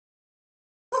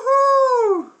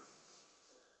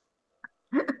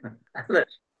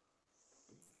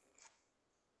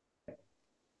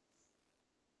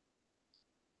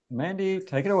Mandy,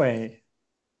 take it away.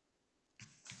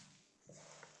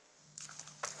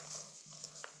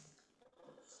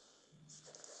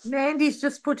 Mandy's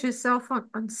just put herself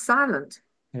on silent.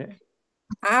 Yeah.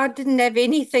 I didn't have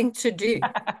anything to do.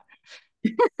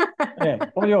 Yeah,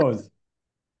 all yours.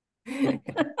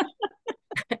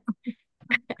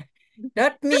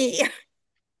 Not me.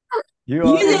 You're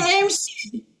the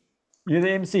MC. You're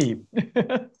the MC.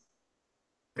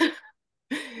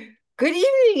 Good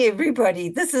evening, everybody.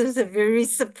 This is a very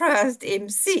surprised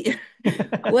MC.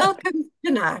 Welcome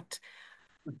tonight.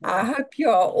 I hope you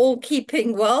are all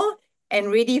keeping well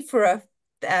and ready for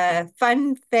a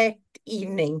fun fact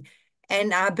evening.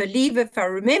 And I believe, if I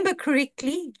remember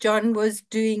correctly, John was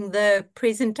doing the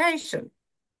presentation.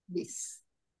 Yes.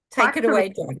 Take it away,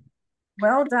 John.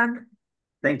 Well done.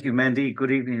 Thank you, Mandy.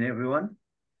 Good evening, everyone.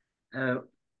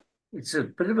 It's a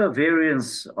bit of a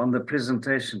variance on the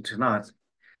presentation tonight.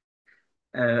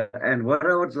 And what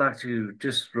I would like to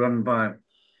just run by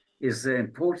is the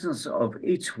importance of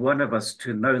each one of us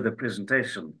to know the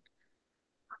presentation.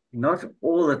 Not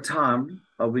all the time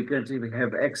are we going to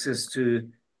have access to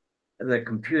the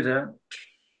computer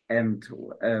and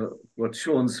what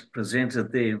Sean's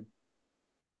presented there.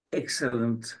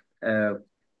 Excellent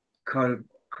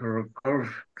Choreographer.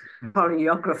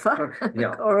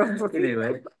 Yeah.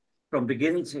 Anyway, from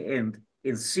beginning to end,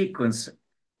 in sequence,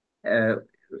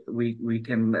 we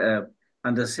can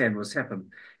understand what's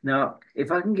happened. Now,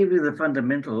 if I can give you the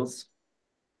fundamentals,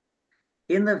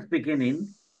 in the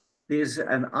beginning, there's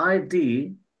an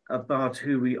ID about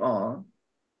who we are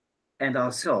and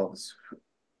ourselves.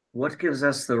 What gives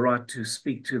us the right to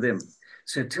speak to them?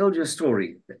 So tell your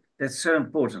story. That's so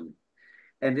important.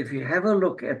 And if you have a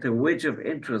look at the wedge of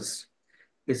interest,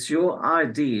 it's your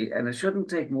ID, and it shouldn't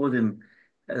take more than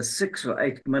 6 or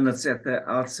 8 minutes at the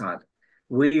outside,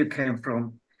 where you came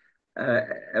from,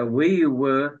 where you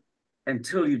were,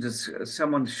 until you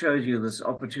someone showed you this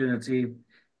opportunity,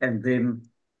 and then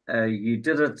you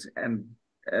did it, and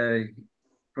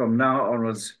from now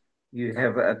onwards, you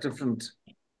have a different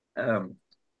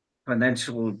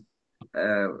financial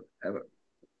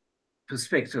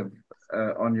perspective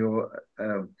on your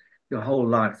whole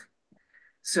life.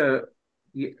 So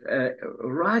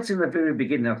right in the very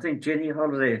beginning, I think Jenny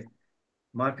Holiday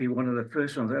might be one of the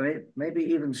first ones, maybe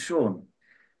even Sean.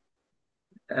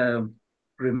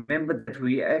 Remember that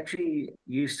we actually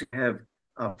used to have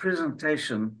our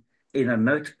presentation in a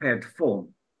notepad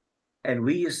form. And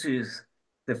we used to,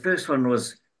 the first one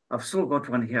was, I've still got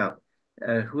one here,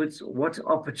 what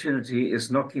opportunity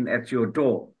is knocking at your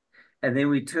door? And then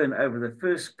we turn over the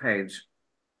first page,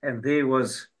 and there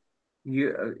was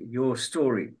your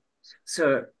story.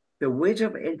 So the wedge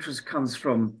of interest comes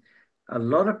from a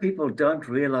lot of people don't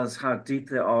realize how deep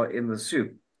they are in the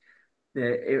soup.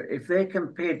 If they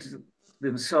compared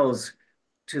themselves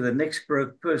to the next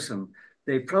broke person,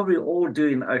 they're probably all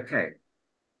doing okay.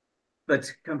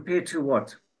 But compared to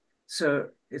what? So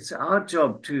it's our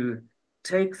job to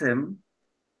take them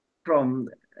from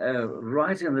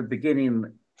right in the beginning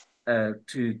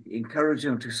to encourage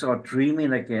them to start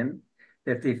dreaming again,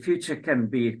 that their future can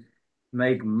be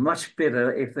made much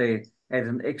better if they had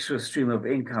an extra stream of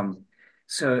income.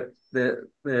 So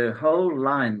the whole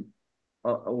line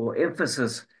or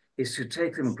emphasis is to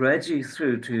take them gradually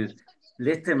through to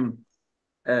let them,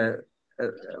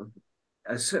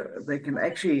 so they can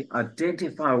actually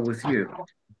identify with you.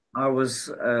 I was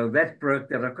that broke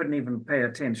that I couldn't even pay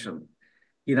attention.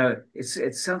 You know,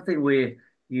 it's something where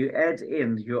you add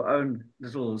in your own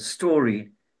little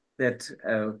story that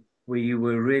where you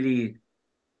were really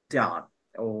down,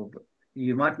 or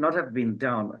you might not have been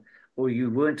down, or you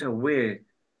weren't aware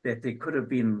that there could have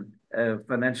been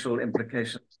financial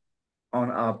implications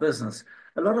on our business.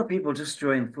 A lot of people just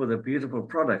join for the beautiful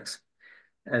products,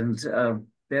 and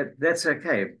that's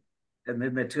okay. And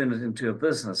then they turn it into a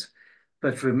business.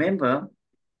 But remember,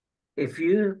 if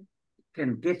you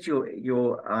can get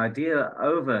your idea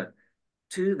over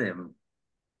to them,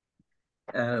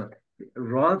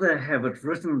 rather have it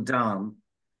written down.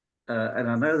 And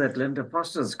I know that Linda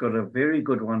Foster's got a very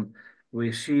good one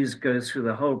where she goes through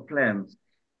the whole plan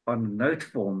on note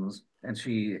forms, and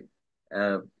she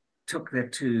took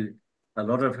that to a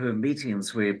lot of her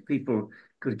meetings where people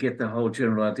could get the whole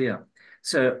general idea.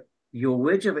 So your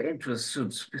wedge of interest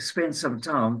should spend some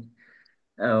time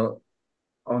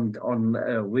on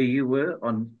where you were,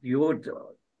 on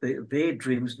their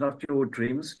dreams, not your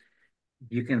dreams.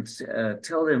 You can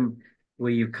tell them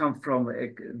where you come from,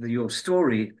 your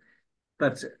story,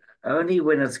 but only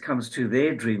when it comes to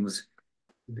their dreams,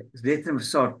 let them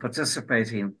start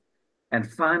participating and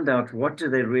find out what do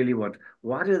they really want.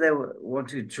 Why do they want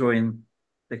to join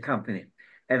the company?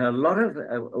 And a lot of,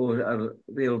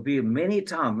 there'll be many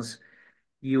times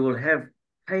you will have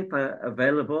paper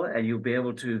available and you'll be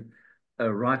able to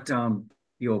write down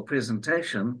your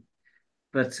presentation,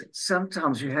 but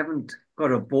sometimes you haven't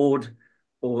got a board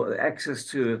or access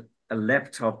to a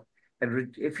laptop.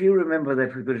 And if you remember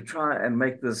that we're going to try and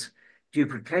make this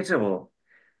duplicatable,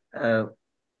 uh,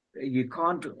 you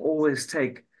can't always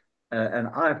take an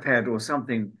iPad or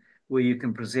something where you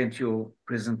can present your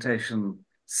presentation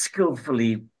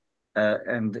skillfully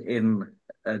and in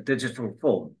a digital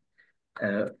form,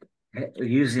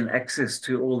 using access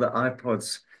to all the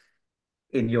iPods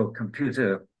in your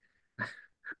computer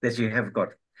that you have got.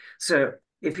 So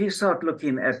if you start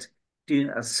looking at doing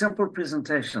a simple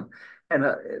presentation, and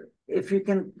if you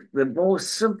can, the more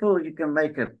simple you can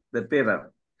make it, the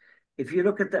better. If you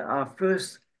look at our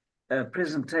first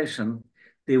presentation,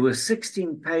 there were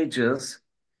 16 pages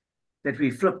that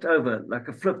we flipped over like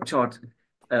a flip chart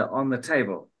on the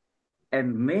table.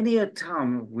 And many a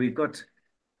time we got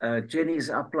Jenny's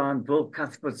upline, Bill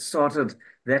Cuthbert started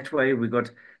that way. We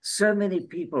got so many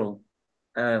people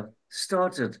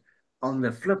started on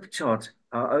the flip chart,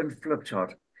 our own flip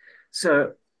chart.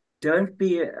 So don't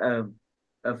be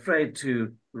afraid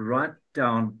to write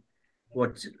down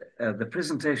what the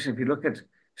presentation, if you look at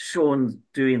Sean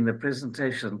doing the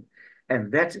presentation,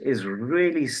 and that is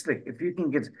really slick. If you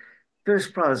can get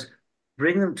first prize,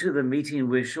 bring them to the meeting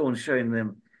where Sean's showing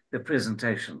them the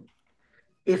presentation.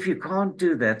 If you can't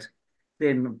do that,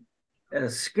 then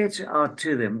sketch out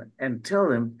to them and tell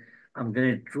them, I'm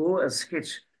going to draw a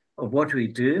sketch of what we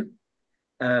do.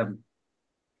 And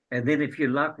then if you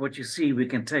like what you see, we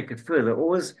can take it further.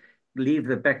 Always leave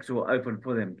the back door open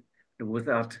for them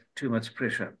without too much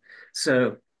pressure.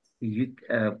 So you,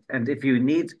 and if you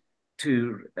need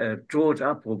to draw it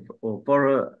up or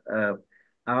borrow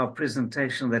our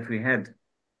presentation that we had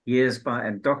years by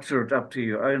and doctor it up to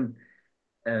your own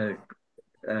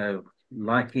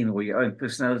liking or your own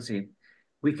personality,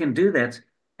 we can do that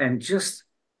and just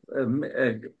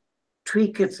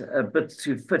tweak it a bit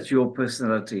to fit your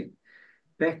personality.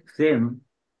 Back then,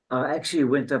 I actually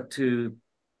went up to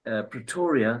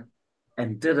Pretoria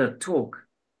and did a talk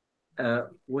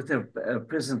with a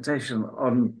presentation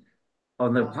on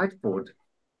the whiteboard.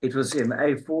 It was in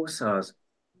A4 size,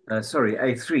 sorry,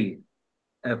 A3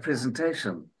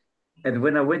 presentation. And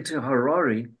when I went to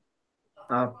Harare,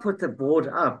 I put the board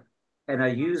up and I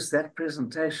used that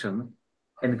presentation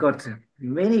and got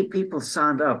many people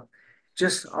signed up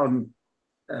just on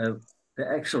the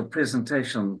actual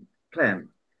presentation plan.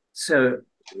 So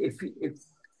if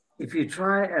you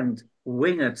try and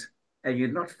wing it and you're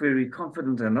not very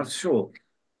confident and not sure,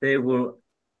 they will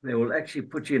actually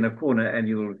put you in a corner and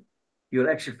you'll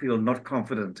actually feel not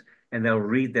confident and they'll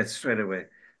read that straight away.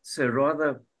 So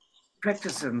rather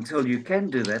practice it until you can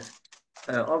do that.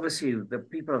 Obviously, the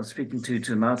people I'm speaking to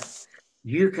tonight,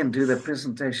 you can do the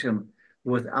presentation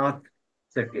without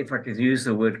the, if I could use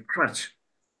the word crutch,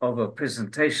 of a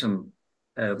presentation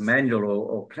manual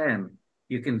or plan.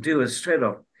 You can do it straight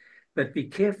off, but be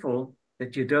careful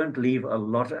that you don't leave a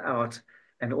lot out,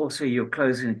 and also your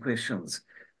closing questions.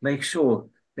 Make sure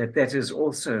that that is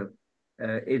also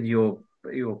in your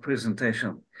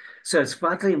presentation. So it's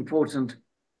vitally important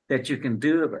that you can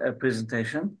do a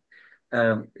presentation.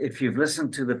 If you've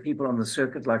listened to the people on the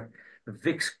circuit, like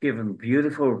Vic's given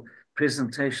beautiful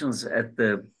presentations at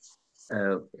the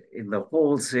in the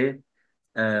halls there,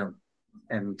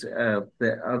 and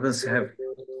the others have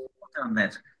done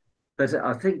that. But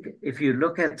I think if you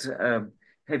look at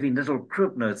having little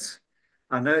crib notes,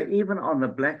 I know even on the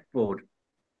blackboard,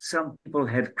 some people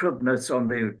had crib notes on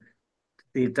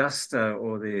their duster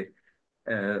or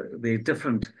their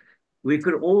different. We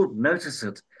could all notice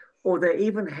it, or they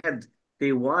even had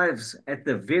their wives at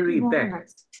the very back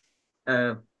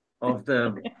of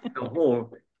the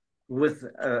hall with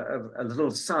a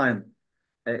little sign.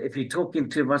 If you're talking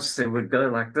too much, they would go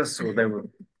like this, or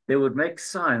they would make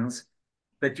signs,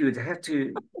 but you'd have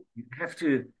to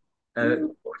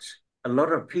watch a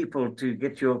lot of people to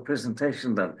get your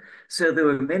presentation done. So there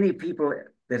were many people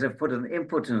that have put an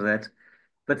input into that.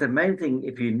 But the main thing,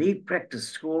 if you need practice,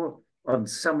 score on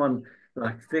someone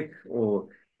like Vic or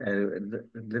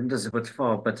Linda's a bit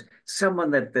far, but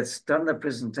someone that's done the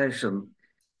presentation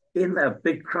in a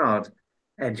big crowd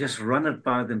and just run it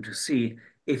by them to see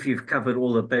if you've covered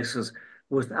all the bases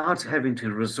without having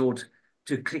to resort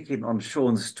to clicking on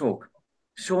Sean's talk.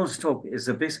 Sean's talk is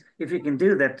the best. If you can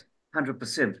do that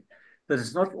 100%, but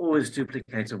it's not always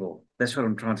duplicatable. That's what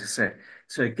I'm trying to say.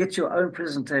 So get your own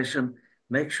presentation,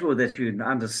 make sure that you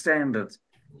understand it.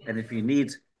 And if you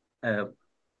need Uh,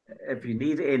 if you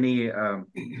need any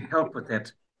help with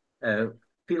that, uh,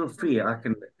 feel free. I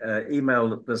can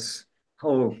email this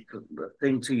whole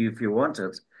thing to you if you want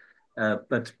it.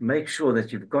 But make sure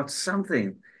that you've got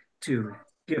something to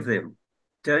give them.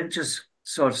 Don't just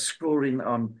start scrawling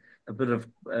on a bit of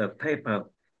paper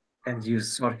and you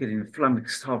start getting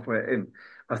flummoxed halfway in.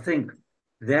 I think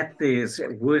that there's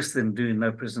worse than doing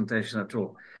no presentation at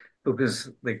all,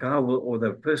 because the guy will, or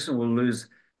the person will lose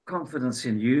confidence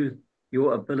in you,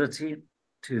 your ability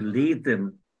to lead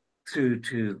them through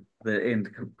to the end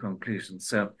conclusion.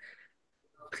 So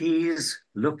please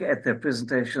look at the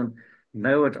presentation,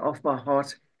 know it off by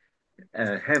heart,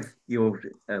 have your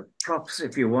props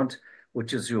if you want,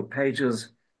 which is your pages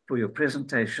for your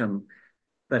presentation,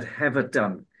 but have it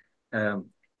done.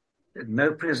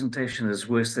 No presentation is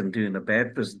worse than doing a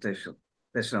bad presentation.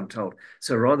 That's what I'm told.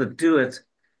 So rather do it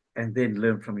and then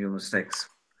learn from your mistakes.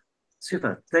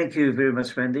 Super. Thank you very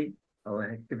much, Randy. I'll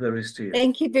give the rest to you.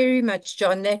 Thank you very much,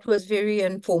 John. That was very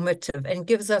informative and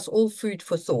gives us all food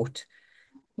for thought.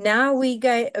 Now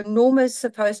Norma's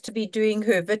supposed to be doing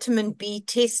her vitamin B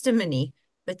testimony,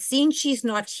 but since she's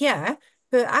not here,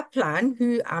 her upline,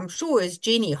 who I'm sure is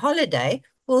Jenny Holiday,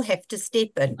 will have to step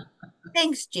in.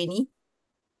 Thanks, Jenny.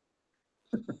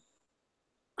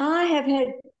 I have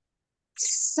had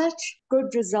such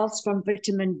good results from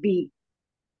vitamin B.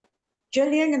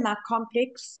 Jillian in my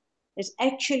complex is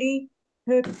actually,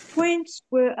 her points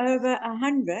were over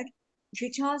 100.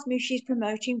 She tells me she's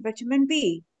promoting vitamin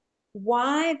B.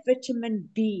 Why vitamin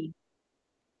B?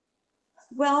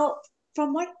 Well,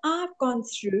 from what I've gone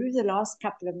through the last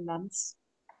couple of months,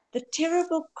 the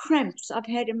terrible cramps I've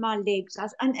had in my legs, I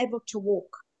was unable to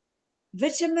walk.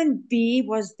 Vitamin B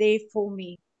was there for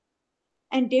me.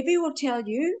 And Debbie will tell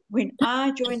you, when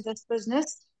I joined this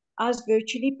business, I was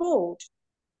virtually bald.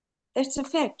 That's a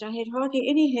fact. I had hardly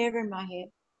any hair in my head.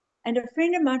 And a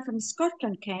friend of mine from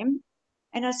Scotland came,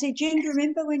 and I said, Jen,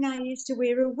 remember when I used to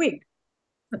wear a wig?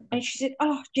 And she said,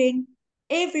 oh, Jen,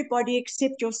 everybody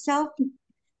except yourself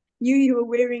knew you were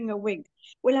wearing a wig.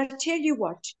 Well, I tell you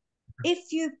what,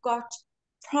 if you've got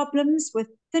problems with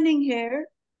thinning hair,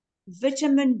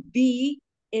 vitamin B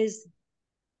is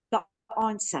the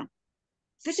answer.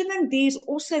 Vitamin B is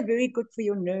also very good for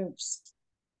your nerves.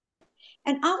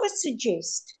 And I would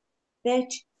suggest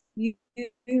that you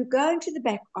go into the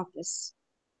back office,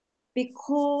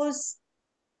 because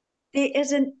there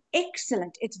is an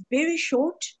excellent, it's very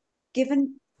short,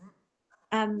 given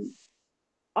on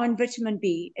vitamin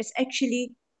B. It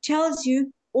actually tells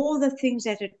you all the things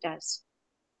that it does.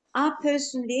 I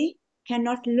personally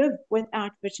cannot live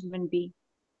without vitamin B.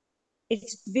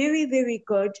 It's very, very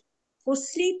good for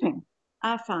sleeping,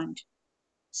 I find.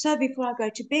 So before I go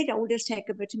to bed, I always take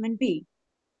a vitamin B.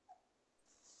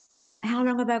 How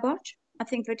long have I got? I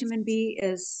think vitamin B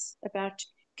is about,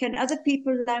 can other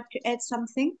people like to add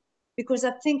something? Because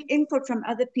I think input from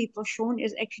other people, Sean,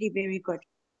 is actually very good.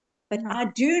 But I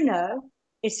do know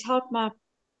it's helped my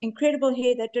incredible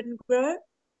hair that didn't grow.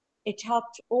 It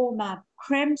helped all my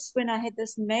cramps when I had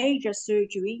this major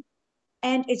surgery.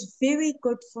 And it's very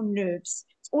good for nerves.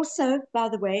 It's also, by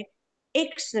the way,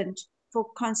 excellent for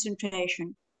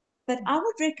concentration. But I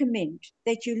would recommend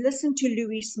that you listen to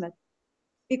Louis Smith,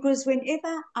 because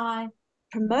whenever I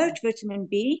promote vitamin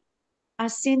B, I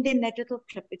send them that little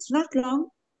clip. It's not long.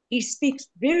 He speaks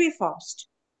very fast.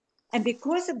 And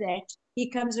because of that, he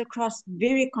comes across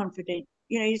very confident.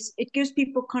 You know, it gives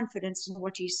people confidence in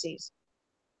what he says.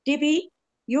 Debbie,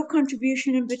 your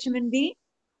contribution in vitamin B?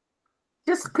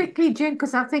 Just quickly, Jen,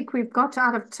 because I think we've got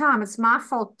out of time. It's my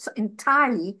fault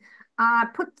entirely. I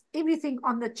put everything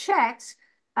on the chat,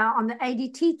 on the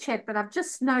ADT chat, but I've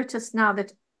just noticed now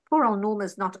that poor old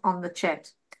Norma's not on the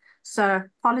chat. So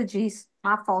apologies,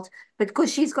 my fault. But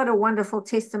because she's got a wonderful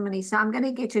testimony, so I'm going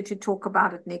to get her to talk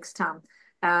about it next time.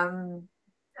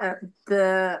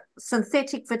 The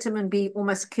synthetic vitamin B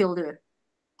almost killed her.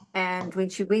 And when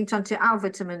she went on to our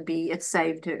vitamin B, it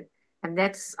saved her. And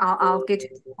that's, I'll get to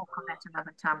talk on that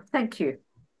another time. Thank you.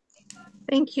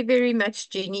 Thank you very much,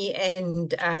 Jenny and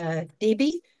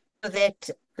Debbie, for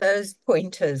those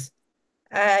pointers.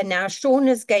 Now, Sean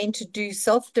is going to do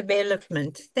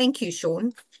self-development. Thank you,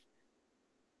 Sean.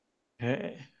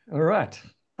 All right.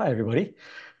 Hi, everybody.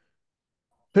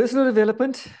 Personal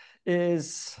development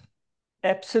is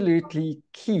absolutely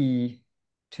key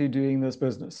to doing this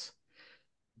business.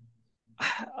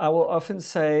 I will often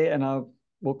say, and I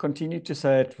will continue to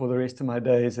say it for the rest of my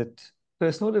days, that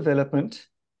personal development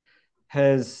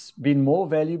has been more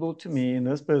valuable to me in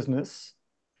this business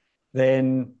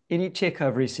than any check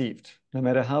I've received, no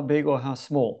matter how big or how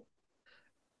small.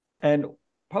 And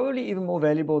probably even more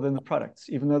valuable than the products,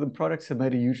 even though the products have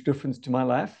made a huge difference to my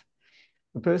life.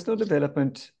 The personal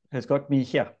development has got me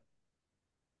here,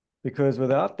 because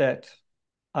without that,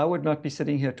 I would not be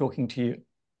sitting here talking to you.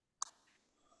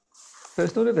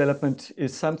 Personal development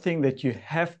is something that you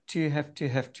have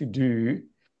to do.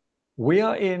 We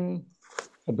are in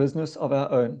a business of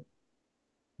our own,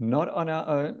 not on our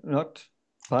own, not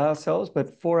by ourselves,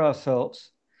 but for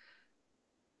ourselves.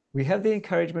 We have the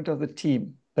encouragement of the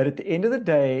team, but at the end of the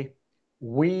day,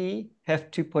 we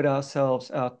have to put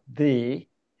ourselves out there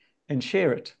and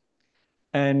share it.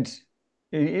 And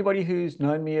anybody who's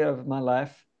known me over my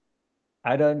life,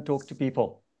 I don't talk to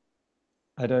people.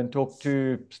 I don't talk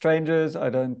to strangers. I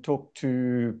don't talk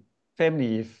to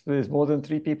family. If there's more than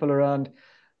 3 people around,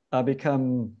 I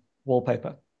become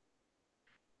wallpaper.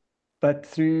 But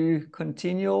through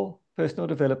continual personal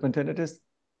development, and it has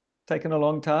taken a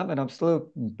long time, and I'm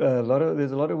still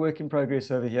there's a lot of work in progress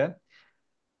over here,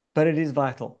 but it is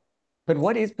vital. But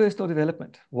what is personal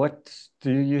development? What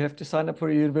do you have to sign up for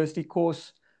a university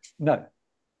course? No.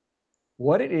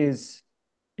 What it is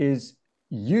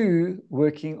you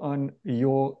working on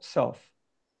yourself.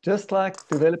 Just like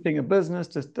developing a business,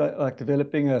 just like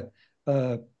developing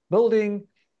a building,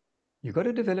 you've got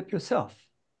to develop yourself.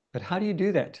 But how do you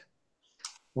do that?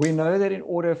 We know that in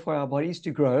order for our bodies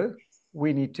to grow,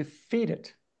 we need to feed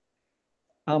it.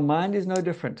 Our mind is no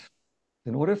different.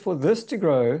 In order for this to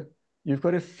grow, you've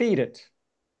got to feed it.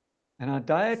 And our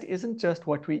diet isn't just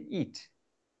what we eat.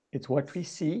 It's what we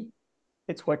see,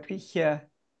 it's what we hear,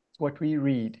 it's what we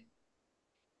read.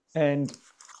 And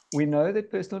we know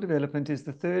that personal development is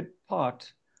the 3rd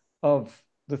part of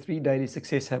the 3 daily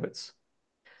success habits.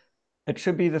 It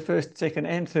should be the 1st, 2nd,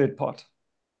 and 3rd part.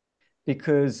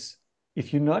 Because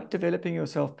if you're not developing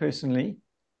yourself personally,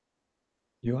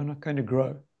 you are not going to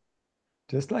grow.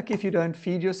 Just like if you don't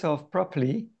feed yourself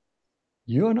properly,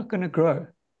 you are not going to grow.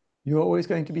 You're always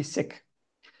going to be sick.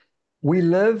 We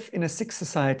live in a sick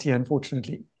society,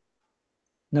 unfortunately.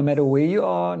 No matter where you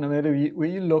are, no matter where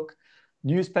you look,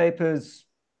 newspapers,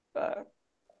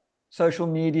 social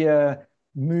media,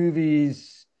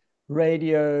 movies,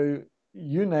 radio,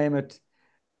 you name it,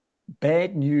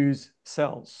 bad news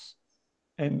sells.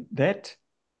 And that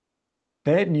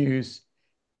bad news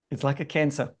is like a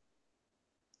cancer.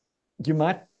 You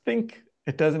might think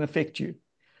it doesn't affect you,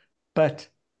 but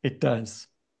it does.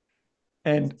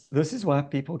 And this is why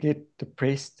people get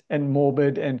depressed and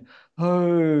morbid and,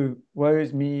 oh, woe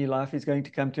is me, life is going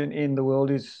to come to an end, the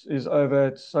world is over,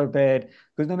 it's so bad.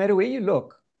 Because no matter where you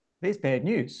look, there's bad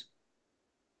news.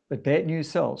 But bad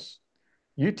news sells.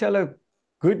 You tell a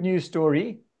good news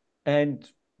story, and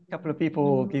a couple of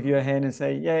people will give you a hand and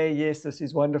say, yay, yes, this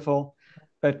is wonderful.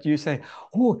 But you say,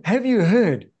 oh, have you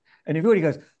heard? And everybody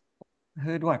goes,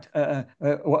 heard what?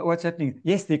 What's happening?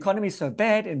 Yes, the economy is so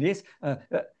bad, and yes,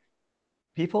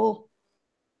 people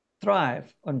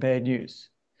thrive on bad news.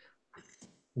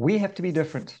 We have to be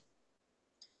different.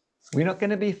 We're not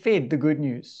going to be fed the good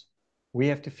news. We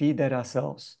have to feed that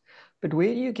ourselves. But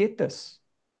where do you get this?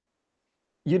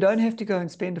 You don't have to go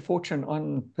and spend a fortune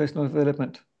on personal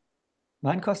development.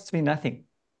 Mine costs me nothing.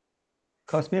 It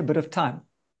costs me a bit of time.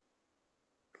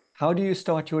 How do you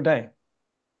start your day?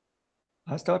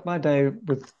 I start my day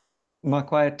with my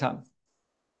quiet time.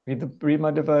 Read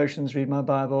my devotions, read my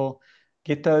Bible,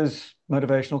 get those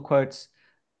motivational quotes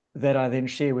that I then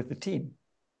share with the team.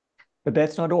 But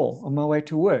that's not all. On my way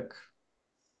to work,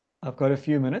 I've got a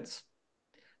few minutes.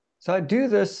 So I do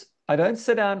this. I don't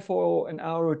sit down for an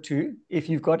hour or two. If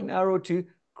you've got an hour or two,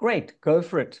 great, go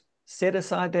for it. Set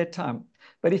aside that time.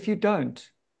 But if you don't,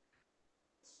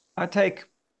 I take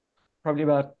probably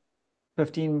about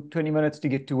 15, 20 minutes to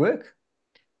get to work.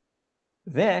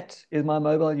 That is my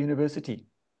mobile university.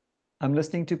 I'm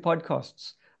listening to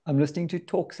podcasts. I'm listening to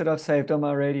talks that I've saved on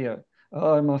my radio,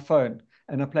 on my phone,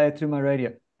 and I play it through my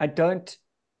radio. I don't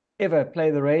ever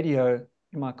play the radio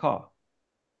in my car.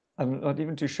 I'm not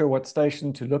even too sure what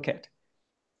station to look at.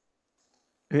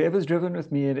 Whoever's driven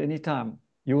with me at any time,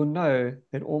 you will know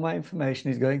that all my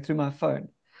information is going through my phone.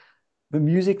 The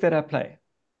music that I play,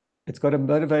 it's got a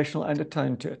motivational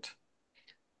undertone to it.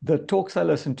 The talks I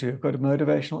listen to have got a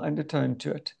motivational undertone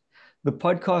to it. The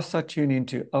podcasts I tune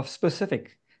into are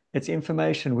specific. It's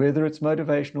information, whether it's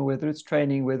motivational, whether it's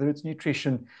training, whether it's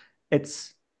nutrition,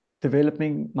 it's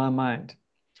developing my mind.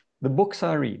 The books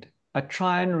I read, I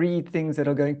try and read things that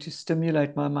are going to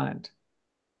stimulate my mind.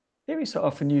 Every so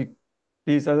often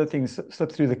these other things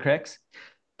slip through the cracks,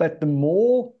 but the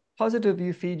more positive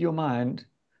you feed your mind,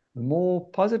 the more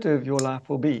positive your life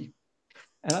will be.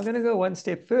 And I'm going to go one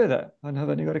step further. I know I've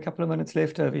only got a couple of minutes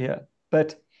left over here,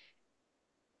 but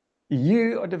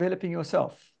you are developing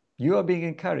yourself. You are being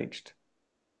encouraged.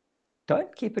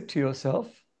 Don't keep it to yourself.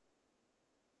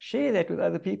 Share that with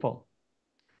other people.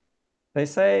 They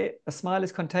say a smile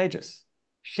is contagious.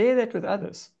 Share that with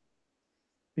others.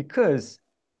 Because,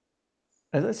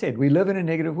 as I said, we live in a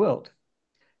negative world.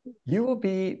 You will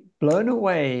be blown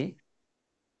away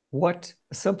what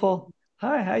a simple,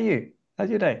 hi, how are you?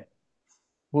 How's your day?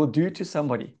 Will do to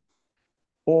somebody.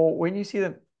 Or when you see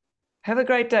them, have a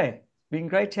great day. Been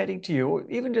great chatting to you. Or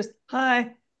even just,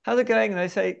 hi, how's it going? And they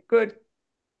say, good,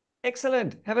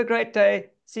 excellent, have a great day.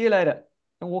 See you later.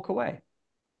 And walk away.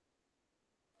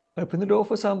 Open the door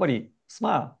for somebody.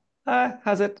 Smile. Hi,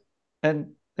 how's it?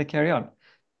 And they carry on.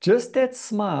 Just that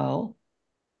smile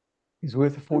is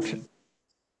worth a fortune.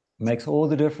 Makes all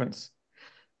the difference.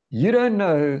 You don't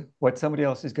know what somebody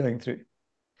else is going through.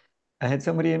 I had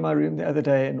somebody in my room the other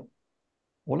day, and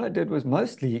all I did was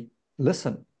mostly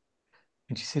listen.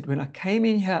 And she said, when I came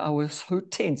in here, I was so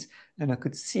tense and I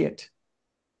could see it.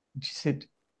 And she said,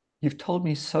 you've told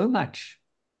me so much.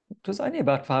 It was only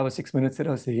about 5 or 6 minutes that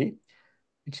I was there.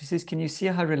 And she says, can you see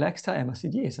how relaxed I am? I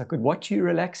said, yes, I could watch you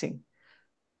relaxing.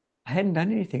 I hadn't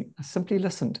done anything. I simply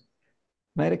listened,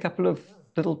 made a couple of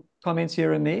little comments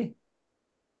here and there,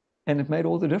 and it made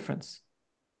all the difference.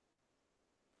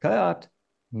 Go out,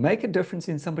 make a difference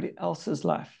in somebody else's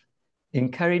life.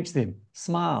 Encourage them,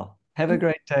 smile, have a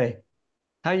great day.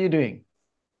 How are you doing?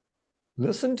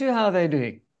 Listen to how they're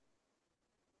doing.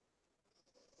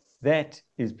 That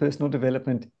is personal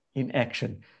development in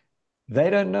action. They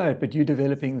don't know it, but you're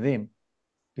developing them.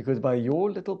 Because by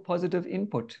your little positive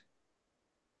input,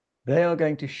 they are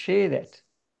going to share that.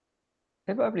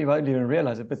 They probably won't even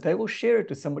realize it, but they will share it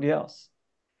with somebody else.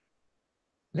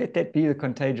 Let that be the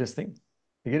contagious thing.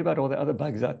 Forget about all the other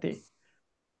bugs out there.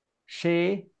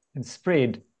 Share and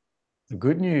spread the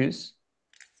good news.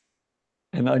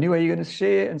 And the only way you're going to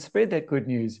share and spread that good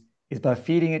news is by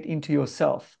feeding it into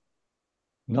yourself.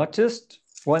 Not just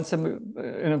once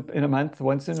in a month,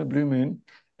 once in a blue moon,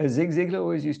 as Zig Ziglar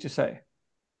always used to say.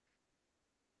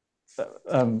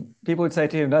 People would say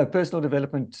to him, no, personal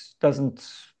development doesn't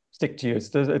stick to you.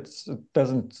 It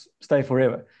doesn't stay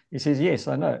forever. He says, yes,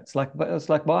 I know. It's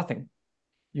like bathing.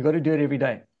 You got to do it every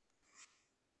day.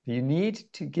 You need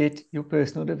to get your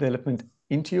personal development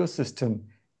into your system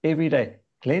every day.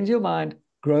 Cleanse your mind,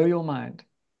 grow your mind.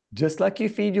 Just like you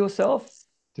feed yourself,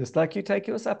 just like you take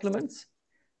your supplements,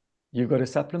 you've got to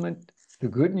supplement the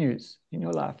good news in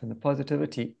your life and the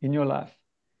positivity in your life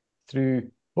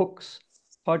through books,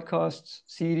 podcasts,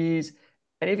 CDs.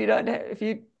 And if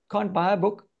you can't buy a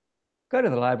book, go to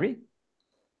the library.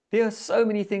 There are so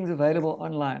many things available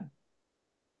online,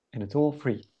 and it's all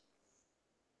free.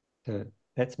 So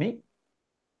that's me.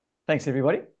 Thanks,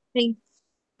 everybody.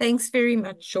 Thanks very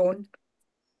much, Sean.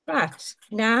 Right,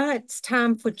 now it's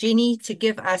time for Jenny to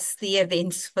give us the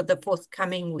events for the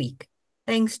forthcoming week.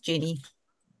 Thanks, Jenny.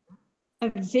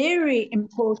 A very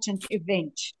important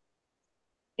event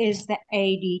is the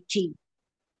ADT,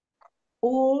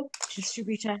 All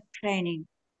Distributor Training.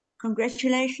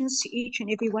 Congratulations to each and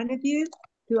every one of you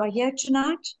who are here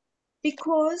tonight,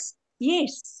 because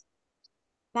yes,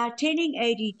 by attending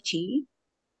ADT,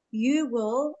 you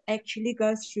will actually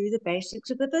go through the basics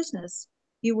of the business.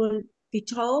 You will be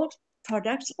told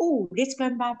products, oh, let's go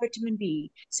and buy vitamin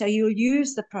B. So you'll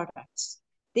use the products.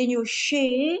 Then you'll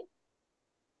share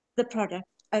the product,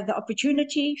 the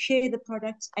opportunity, share the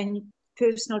products, and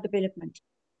personal development.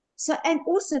 So, and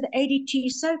also the ADT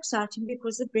is so exciting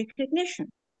because of recognition.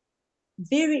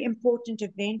 Very important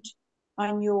event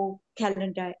on your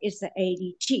calendar is the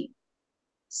ADT.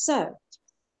 So,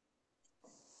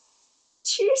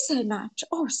 Tuesday night,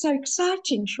 oh, so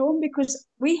exciting, Sean, because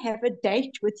we have a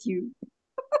date with you.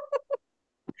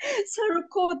 So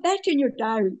record that in your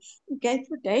diary. Okay,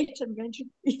 for date, I'm going to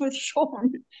be with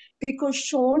Sean, because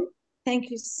Sean,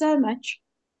 thank you so much,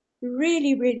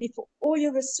 really, really, for all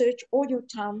your research, all your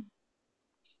time,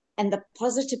 and the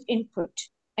positive input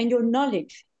and your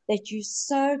knowledge that you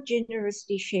so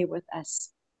generously share with us.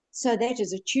 So that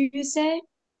is a Tuesday.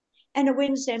 And a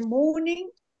Wednesday morning,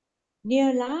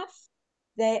 Near Life,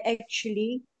 they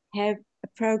actually have a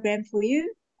program for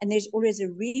you, and there's always a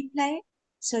replay.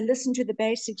 So listen to the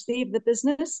basics there of the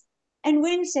business. And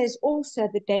Wednesday's also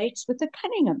the dates with the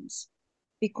Cunninghams,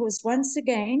 because once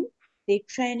again, their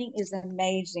training is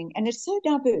amazing and it's so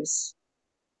diverse.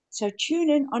 So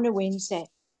tune in on a Wednesday.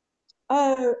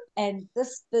 Oh, and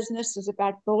this business is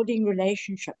about building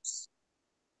relationships.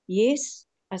 Yes,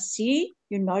 I see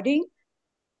you're nodding.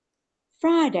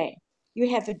 Friday, you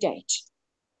have a date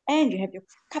and you have your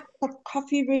cup of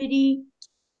coffee ready,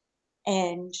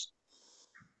 and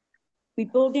we're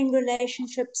building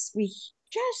relationships. We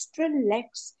just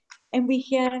relax and we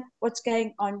hear what's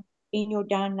going on in your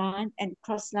downline and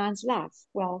cross lines live.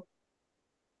 Well,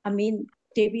 I mean,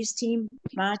 Debbie's team,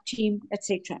 my team,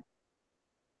 etc.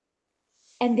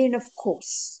 And then, of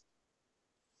course,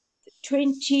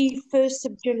 21st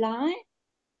of July,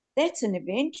 that's an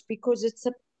event because it's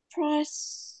a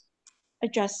price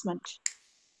adjustment.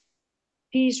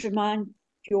 Please remind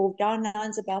your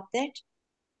downlines about that.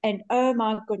 And oh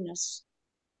my goodness,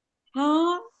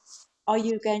 how are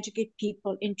you going to get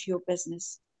people into your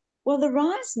business? Well, the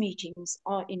RISE meetings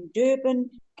are in Durban,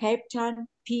 Cape Town,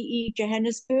 PE,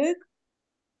 Johannesburg.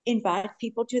 Invite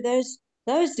people to those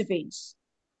events.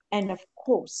 And of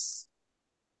course,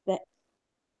 the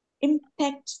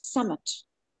Impact Summit,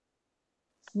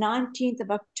 19th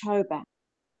of October.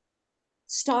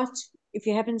 Start, if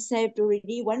you haven't saved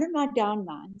already, one of my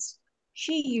downlines,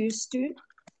 she used to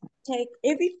take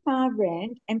every R5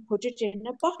 and put it in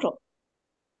a bottle.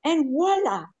 And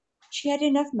voila, she had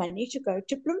enough money to go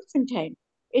to Bloemfontein.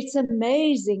 It's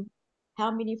amazing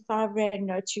how many R5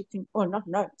 notes you can, or not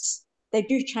notes, they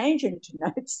do change into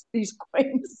notes, these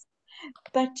coins.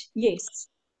 But yes,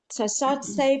 so start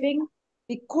saving,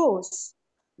 because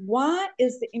why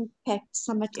is the Impact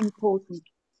Summit important?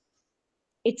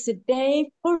 It's a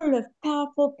day full of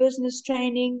powerful business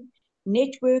training,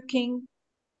 networking,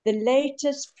 the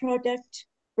latest product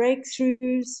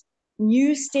breakthroughs,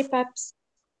 new step ups,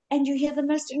 and you hear the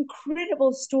most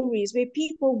incredible stories where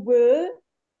people were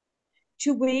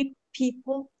to where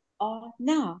people are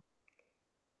now.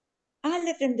 I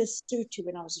lived in Lesotho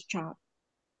when I was a child,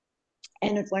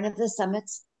 and at one of the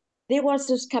summits, there was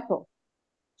this couple.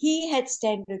 He had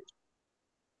standard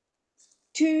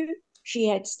 2, she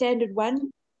had standard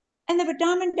 1, and they were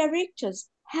diamond directors.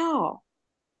 How?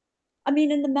 I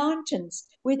mean, in the mountains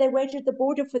where they wait at the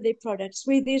border for their products,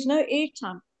 where there's no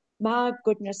airtime. My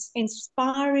goodness,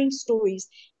 inspiring stories.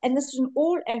 And this is an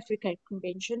all Africa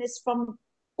convention. It's from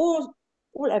all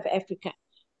over Africa.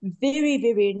 Very,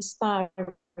 very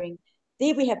inspiring.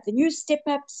 There we have the new step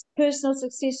ups, personal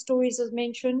success stories as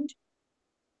mentioned.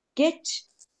 Get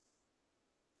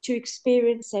to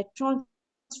experience that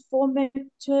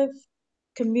transformative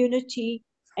community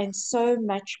and so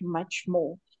much, much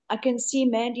more. I can see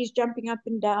Mandy's jumping up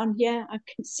and down here. I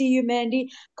can see you,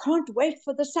 Mandy. Can't wait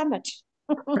for the summit.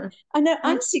 I know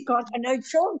Ansi can't. I know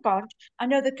Sean can't. I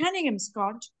know the Cunninghams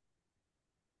can't.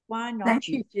 Why not Thank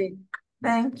you? you, Jen.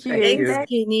 Thank you. Thank you.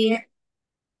 Thanks, Jenny.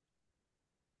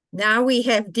 Now we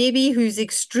have Debbie, who's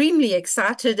extremely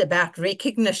excited about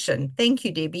recognition. Thank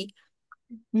you, Debbie.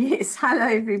 Yes, hello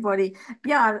everybody.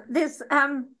 Yeah, there's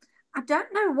I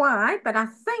don't know why, but I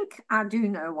think I do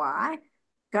know why.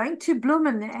 Going to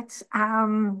Bloemenet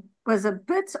was a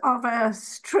bit of a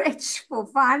stretch for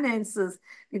finances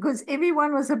because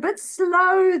everyone was a bit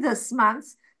slow this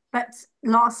month, but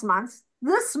last month,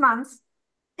 this month,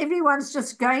 everyone's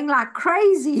just going like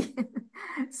crazy.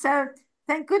 So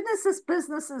thank goodness this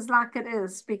business is like it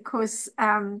is because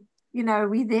you know,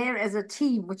 we're there as a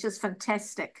team, which is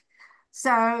fantastic.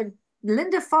 So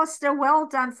Linda Foster, well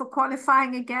done for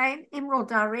qualifying again, Emerald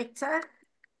Director.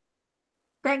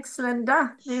 Thanks,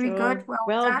 Linda. Very Sure. good. Well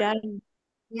Well done. done.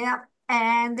 Yeah.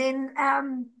 And then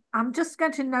I'm just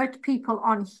going to note people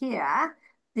on here.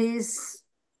 There's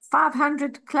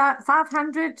 500,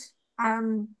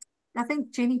 I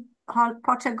think Jenny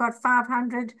Potter got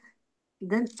 500.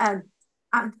 Then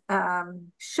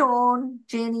Sean,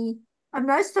 Jenny, and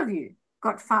most of you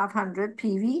got 500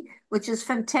 PV, which is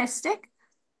fantastic.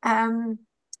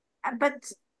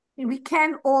 But we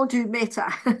can all do better,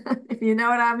 if you know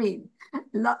what I mean.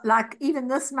 Like even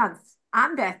this month,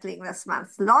 I'm battling this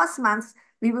month. Last month,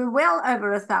 we were well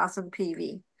over 1,000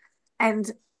 PV.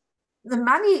 And the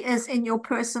money is in your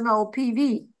personal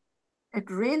PV. It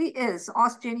really is.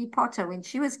 Ask Jenny Potter. When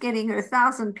she was getting her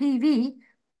 1,000 PV,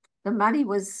 the money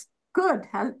was good.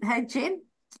 Hey, Jen?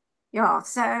 Yeah,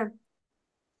 so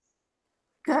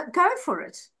go for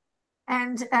it.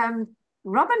 And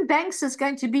Robin Banks is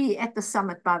going to be at the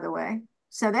summit, by the way.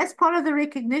 So that's part of the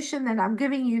recognition that I'm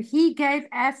giving you. He gave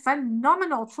a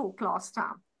phenomenal talk last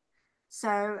time.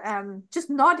 So just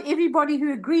nod everybody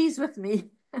who agrees with me.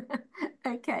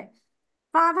 Okay.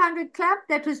 500 Club,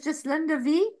 that was just Linda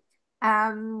V.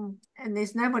 And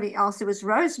there's nobody else. It was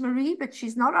Rosemary, but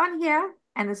she's not on here.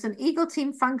 And it's an Eagle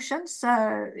Team function.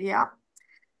 So, yeah,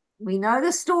 we know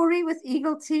the story with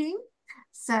Eagle Team.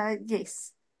 So,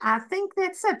 yes, I think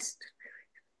that's it.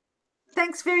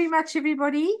 Thanks very much,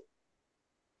 everybody.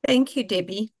 Thank you,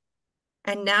 Debbie.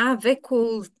 And now Vic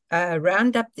will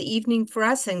round up the evening for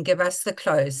us and give us the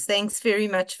close. Thanks very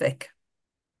much, Vic.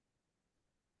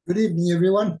 Good evening,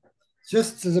 everyone.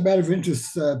 Just as a matter of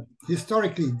interest,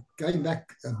 historically, going back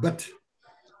a bit,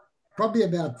 probably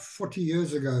about 40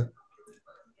 years ago,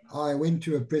 I went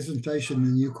to a presentation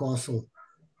in Newcastle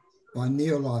by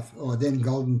Neolife, or then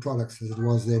Golden Products as it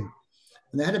was then.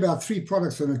 And they had about 3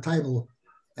 products on the table,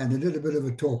 and I did a bit of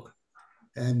a talk.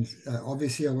 And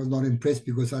obviously I was not impressed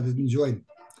because I didn't join.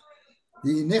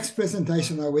 The next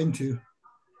presentation I went to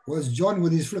was John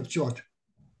with his flip chart.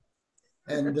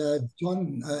 And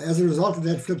John, as a result of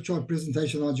that flip chart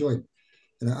presentation, I joined.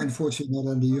 Unfortunately, not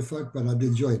under you folk, but I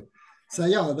did join. So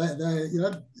yeah,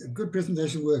 a good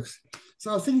presentation works.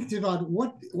 So I was thinking about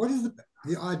what is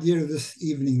the idea of this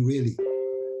evening really?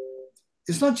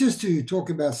 It's not just to talk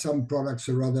about some products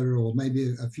or other, or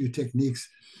maybe a few techniques.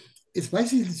 It's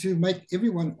basically to make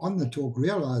everyone on the talk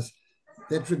realize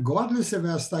that regardless of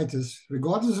our status,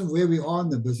 regardless of where we are in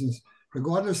the business,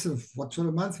 regardless of what sort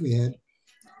of month we had,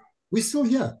 we're still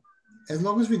here. As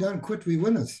long as we don't quit, we're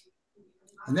winners.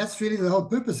 And that's really the whole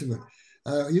purpose of it.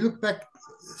 You look back,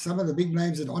 some of the big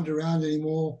names that aren't around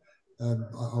anymore, I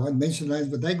won't mention names,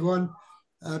 but they're gone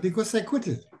because they quit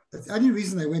it. That's the only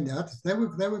reason they went out. They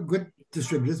were good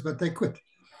distributors, but they quit.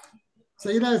 So,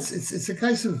 it's a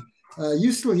case of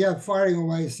you're still here firing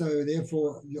away, so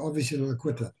therefore you're obviously not a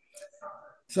quitter.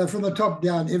 So from the top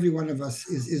down, every one of us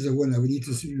is a winner. We need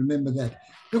to remember that.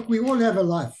 Look, we all have a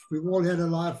life. We've all had a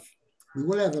life. We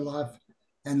will have a life.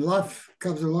 And life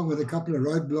comes along with a couple of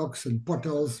roadblocks and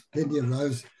potholes, plenty of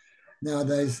those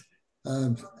nowadays.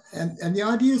 And the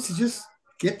idea is to just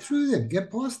get through them,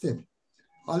 get past them.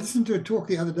 I listened to a talk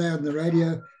the other day on the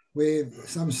radio where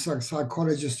some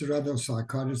psychologist or other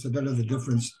psychiatrist, I don't know the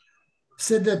difference,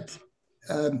 said that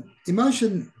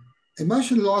emotion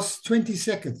lasts 20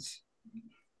 seconds.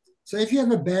 So if you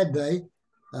have a bad day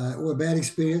or a bad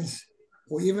experience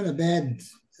or even a bad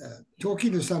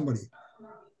talking to somebody,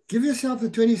 give yourself the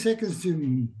 20 seconds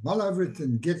to mull over it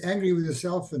and get angry with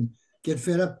yourself and get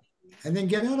fed up and then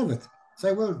get out of it.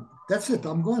 Say, well, that's it,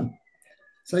 I'm gone.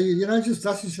 So, just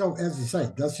dust yourself, as I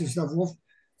say, dust yourself off,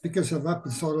 pick yourself up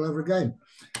and start all over again.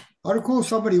 I recall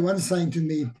somebody once saying to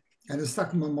me, and it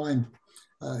stuck in my mind,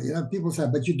 people say,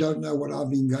 but you don't know what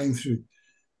I've been going through.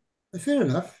 But fair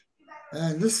enough.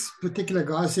 And this particular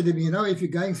guy said to me, if you're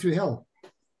going through hell,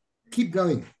 keep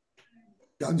going.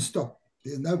 Don't stop.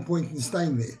 There's no point in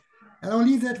staying there. And I'll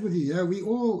leave that with you. We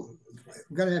all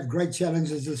going to have great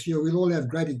challenges this year. We'll all have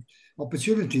great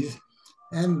opportunities.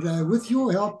 And with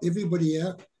your help, everybody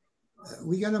here,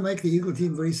 we're going to make the Eagle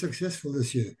team very successful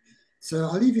this year. So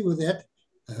I'll leave you with that.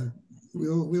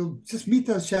 We'll just meet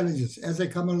those challenges as they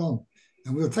come along,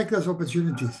 and we'll take those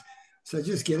opportunities. So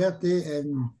just get out there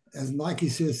and, as Nike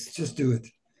says, just do it.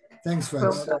 Thanks,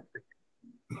 folks.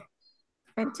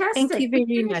 Fantastic. Thank you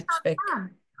very much, Vic.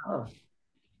 Oh,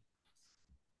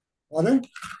 Pardon?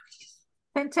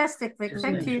 Fantastic, Vic.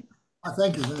 Thank you.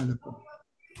 Thank you.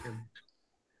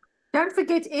 Don't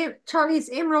forget Charlie's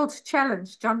Emerald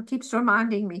Challenge. John keeps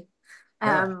reminding me.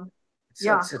 Sun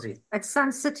City. At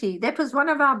Sun City. That was one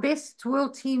of our best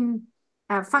world team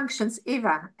functions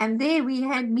ever. And there we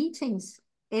had meetings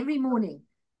every morning,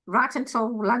 right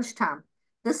until lunchtime.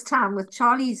 This time with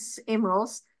Charlie's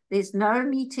Emeralds, there's no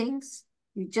meetings.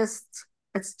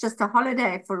 It's just a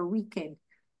holiday for a weekend.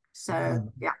 So,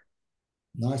 yeah.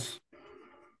 Nice.